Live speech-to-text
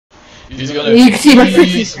He's gonna. You can see my freaking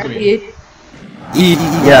he's happy.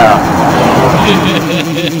 Yeah.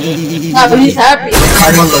 Oh, he's happy.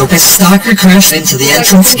 Ricardo Lopez stalker crashed into the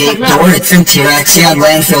entrance gate door at Frontier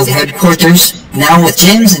landfill headquarters, now with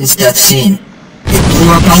James in his death scene. It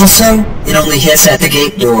blew up also, it only hits at the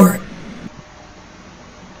gate door.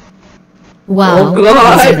 Wow,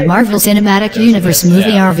 the Marvel Cinematic Universe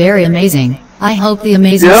movie are very amazing. I hope the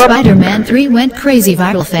Amazing Spider-Man 3 went crazy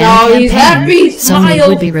viral fan campaign. Sony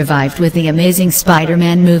would be revived with the Amazing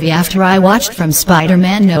Spider-Man movie after I watched from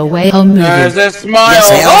Spider-Man No Way Home movie. There's a smile.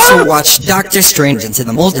 Yes, I also watched Doctor Strange Into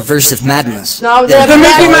the Multiverse of Madness. No, The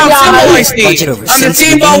Mickey Mouse symbol I see. Budget over I'm the since the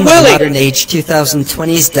Steamboat beginning of the Willie. modern age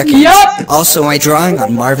 2020s decade. Yup. Also, my drawing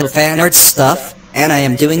on Marvel fan art stuff, and I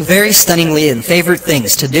am doing very stunningly and favorite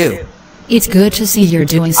things to do. It's good to see you're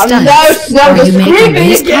doing I'm stunts. not Are you making screaming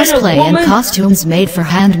base again, cosplay and woman. costumes made for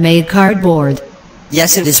handmade cardboard?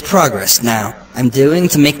 Yes, it is progress now. I'm doing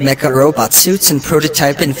to make mecha robot suits and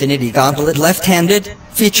prototype Infinity Gauntlet left-handed,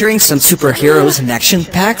 featuring some superheroes and action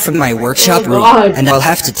pack from my workshop room, God. and I'll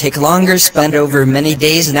have to take longer, spend over many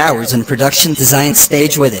days and hours in production design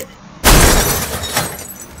stage with it.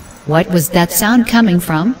 What was that sound coming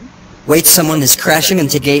from? Wait, someone is crashing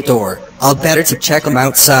into gate door. I'll better to check them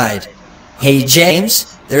outside. Hey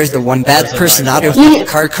James, there's the one bad person out of the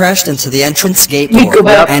car crashed into the entrance gate door,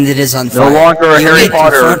 and it is on fire. No longer a You Harry ain't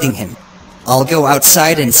Potter. confronting him. I'll go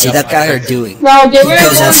outside and see that guy are doing. No, get He rid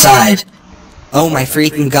goes of outside. Oh my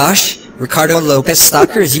freaking gosh, Ricardo Lopez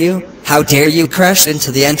stalkers you? How dare you crash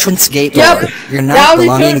into the entrance gate door? Yep. You're Now not they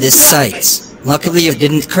belonging just- this site. Luckily you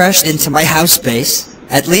didn't crash into my house base.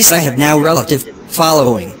 At least I have now relative,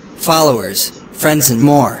 following, followers, friends and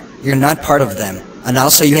more. You're not part of them. And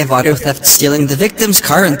also you have auto theft stealing the victim's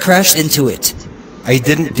car and crashed into it. I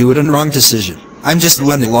didn't do it on wrong decision. I'm just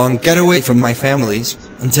letting along get away from my families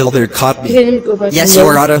until they're caught me. Yes, you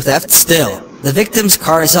are auto theft still. The victim's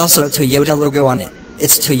car is also a Toyota logo on it.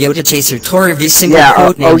 It's Toyota Chaser Tour V single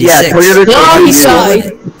quote 96. Toyota No, he Chaser.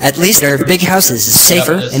 died. At least our big houses is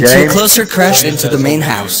safer, and two James. closer crashed into the main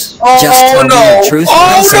house. Oh, Just tell me no. the truth, Oh,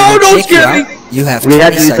 or else I no, will don't take you scare me. out. You have We 20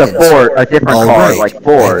 had to use seconds. a different car, Alright, like that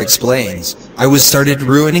Ford. explains. I was started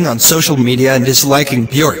ruining on social media and disliking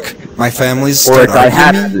Bjork. My family's Or started if I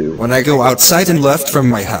had arguing to. when I go outside and left from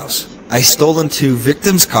my house. I stole into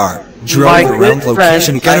victim's car, drove My around good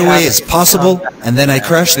location friend, I getaway have- as possible, and then I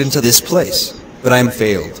crashed into this place. But I'm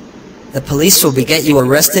failed. The police will be get you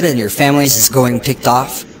arrested and your families is going picked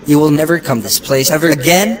off. You will never come this place ever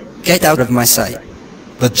again. Get out of my sight.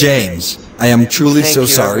 But James, I am truly so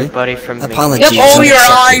sorry. Apologies. Oh, your unaccepted.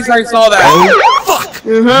 eyes, I saw that. Oh, fuck!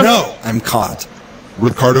 No, I'm caught.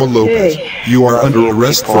 Ricardo Lopez, you are under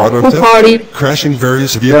arrest for auto Party. theft, crashing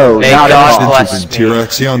various No, vehicles, not crashed at all. into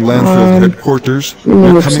Ventiraxion landfill headquarters.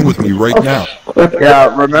 You're coming with me right now.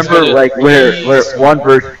 Yeah, remember, like, where one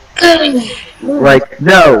person, like,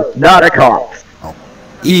 no, not a cop.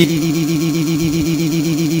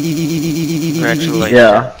 Congratulations.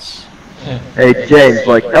 Yeah. Hey, James,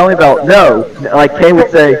 like, tell me about, no, like, Kane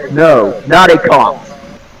would say, no, not a cop.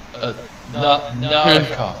 Not a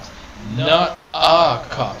cost. Not a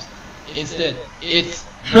cost. Instead, it's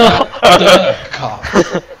not the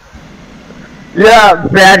cost. Yeah,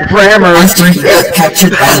 bad grammar. After he got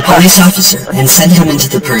captured by the police officer and sent him into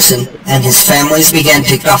the prison, and his families began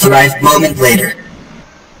picked off arrived moment later.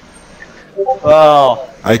 Oh.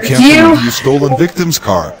 I can't believe you stole a victim's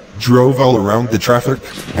car, drove all around the traffic,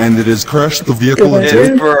 and it has crashed the vehicle into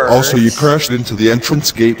it. Also, you crashed into the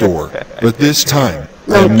entrance gate door. But this time,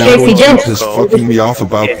 I am not going to keep this fucking me off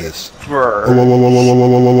about this.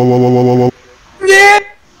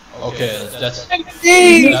 Okay,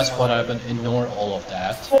 that's what I've been ignoring all of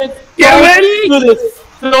that. Don't do this.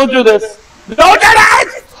 Don't do this. Don't do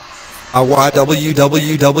this! And now we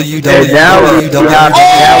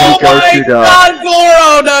Oh go my to the... god,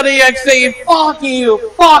 Goro.exe! Fuck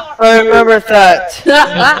you! Fuck! I remember that.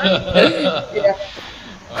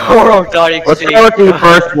 Goro.exe. Let's go with the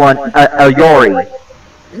first one, Yori.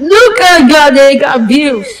 They got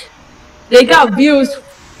views. They got views.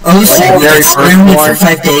 Oh, Segway screamed for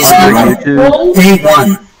 5 days in a row. Day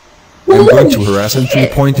 1. I'm going to harass entry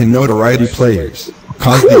point and notoriety players.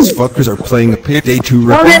 Cause these fuckers are playing a payday 2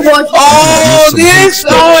 ripoff. Oh, this?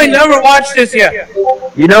 Oh, I never watched this yet.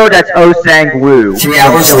 You know that's Osang Woo. 3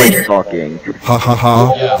 hours later. Talking. Ha ha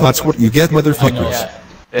ha, that's what you get, motherfuckers.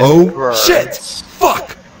 Oh, shit!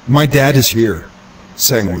 Fuck! My dad is here.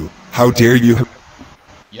 Sangwoo, how dare you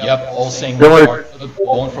Yep, all saying Similar-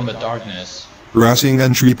 born from the darkness. harassing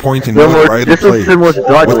entry point and Similar- notoriety this is players. similar to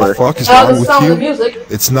What the Douglas. fuck is Oh, wrong the with sound of you? music.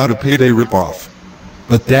 It's not a payday ripoff.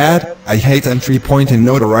 But Dad, I hate entry point and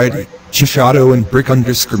notoriety. Shishato and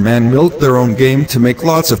Brick_Man milked their own game to make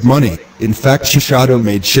lots of money. In fact, Shishato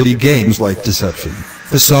made shitty games like Deception,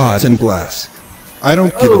 Facade, and Glass. I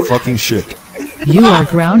don't give a fucking shit. You are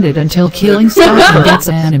grounded until Killing Stars gets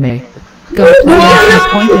anime. Go play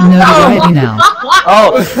entry point and notoriety now.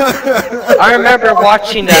 Oh, I remember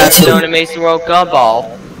watching that Stone Amazing World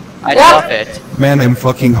Gumball. I love it. Man, I'm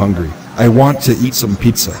fucking hungry. I want to eat some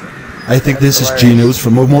pizza. I think this is Gino's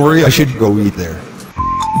from Omori. I should go eat there.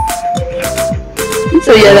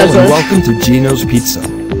 So yeah, that's Hello and welcome to Gino's Pizza.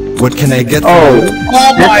 What can I get for you? Oh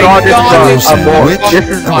my god! This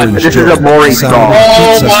is a Mori song.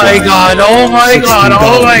 Oh my god! Oh my god!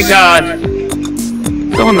 Oh my god!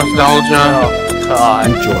 So nostalgia. Oh god.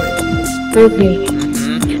 Enjoy. okay.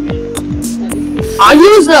 I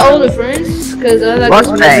use the older friends because I like this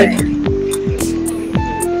music.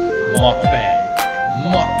 Mukbang.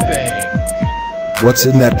 What's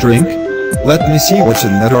in that drink? Let me see what's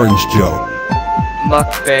in that orange Joe.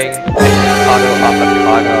 Mukbang,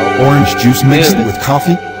 avocado. Orange juice mixed with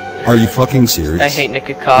coffee? Are you fucking serious? I hate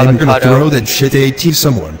Nikocado. I'm gonna throw that shit at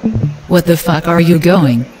someone. What the fuck are you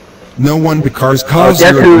going? No one because Guess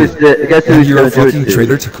you're who's a fucking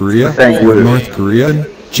traitor to Korea, Thank you. North Korea,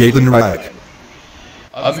 Jaden Rag.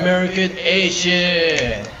 American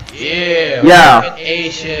Asian. Yeah. Yeah. American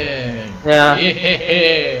Asian. Yeah.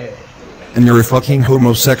 Yeah. And you're a fucking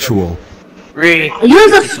homosexual.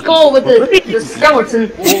 Use a skull with the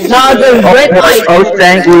skeleton, not the red light.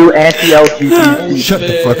 Sanglu anti-LGBT. Shut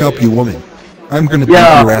the fuck up, you woman. I'm gonna beat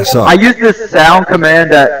Yeah, your ass up. I used this sound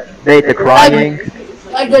command that made the crying.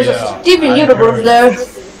 Like there's a Steven Universe there,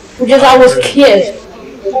 because I was kid.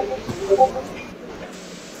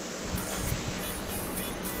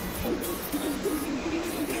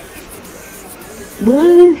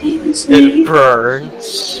 It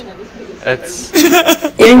burns. It's...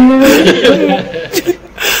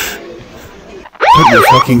 Put your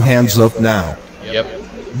fucking hands up now. Yep.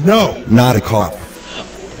 No, not a cop.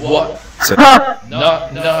 What?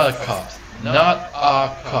 Not a cops. Not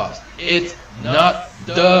a cops. It's not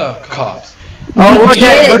the cops. Oh,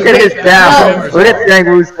 look at his down. Look at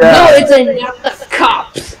Sanglu's down. No, it's a not the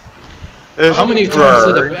cops. How many times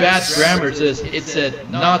did the bad grammar says it said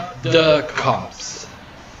not the cops?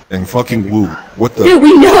 And fucking woo. What the Dude,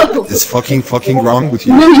 we know. is fucking wrong with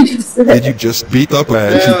you? No, you just said. Did you just beat up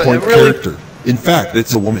an entry point character? In fact,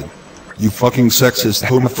 it's a woman. You fucking sexist,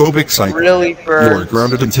 homophobic psycho. really You burns. are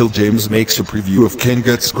grounded until James makes a preview of Ken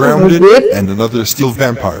Gets Grounded and another Steel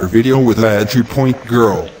Vampire video with an entry point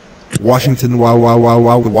girl. Washington, wow, wow, wow,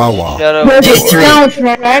 wow, wow, wow. Shut up. The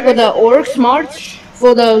soundtrack of the Orcs March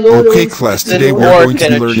for the Lord Okay, of... class, It's an today we're orc going to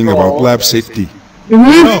and be a learning troll. about lab safety.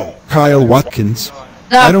 Mhm. No, Kyle Watkins.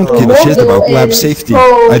 I don't give a shit about lab safety.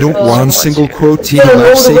 I don't want single quote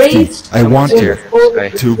lab safety. I want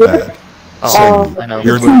to. Too bad. Oh, I know.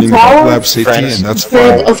 You're learning about lab safety and that's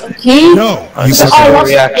fine. Of the king? No, you That's suck. a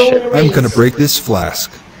reaction. I'm gonna break this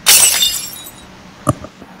flask.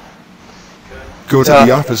 Go to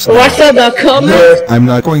the office now. Watch out the comment. I'm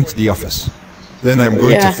not going to the office. Then I'm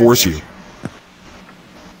going to force you.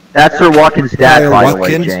 That's Sir Watkins' dad, Kyle by the way,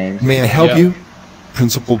 Watkins, James. may I help Yeah. you?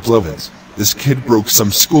 Principal Blevins, this kid broke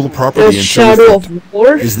some school property The and Shadow so of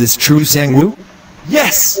War. Is this true, Sangwoo?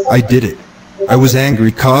 Yes! I did it. I was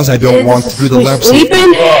angry cause I don't want to do the lab safety.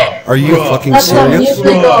 Sleeping? Are you fucking That's not serious?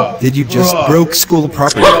 music. Did you just broke school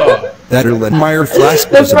property? That Erlenmeyer flask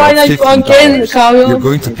The was about Friday Funkin', $50. Kyle. You're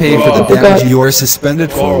going to pay for the damage. You are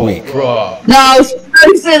suspended for a week. Bruh. No,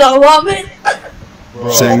 I said I love it.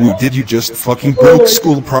 Sangwoo, did you just fucking broke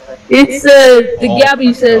school property? It says, the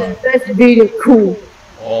Gabby says, that's video cool.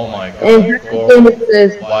 Oh my god. And Bruh. it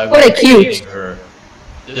says, Why what a would you cute. hate her?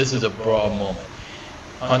 This is a bra moment.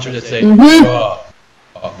 Hunter to say, Mhm. bruh.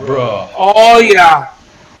 Bruh. Oh yeah.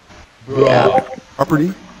 Bruh.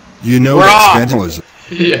 Property? You know that's vandalism.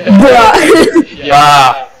 Yeah. Bruh.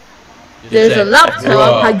 Yeah. There's a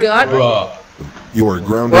laptop I got. Bruh. You are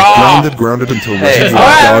grounded, Bruh. grounded until Hey. residual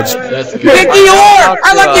Alright. dogs. That's good. Mickey Orr!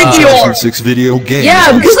 I like Mickey Orr! 2006 video game.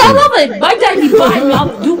 Yeah, because I love it. My dad, he buy me out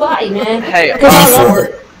of Dubai, man. Hey, Because I love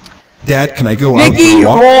it. Dad, can I go out Mickey for a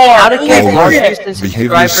walk? Orr! how to get Oh, more right. views and Behave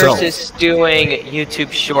subscribers yourself. is doing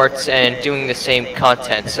YouTube shorts and doing the same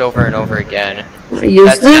contents over and over again. You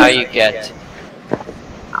That's how see? you get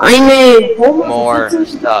I made more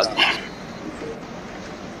subs.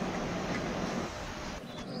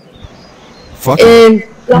 Fuck you. And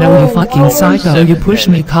No, you fucking psycho, you push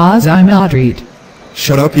me cause I'm outried.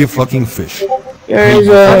 Shut up, you fucking fish. there's Fucking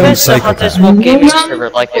a... It's the Hunter psychopath. Smoke Gaming server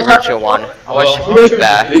like the original one. I Well, wish it Hunter's was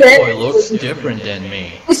back. big boy looks different than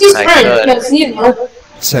me. It's his I friend, could. because, you know,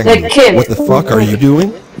 Second, Kim. what the fuck are you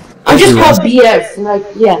doing? I'm just called BF. Like,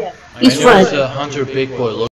 yeah. He's I know fine. it's a Hunter Big Boy.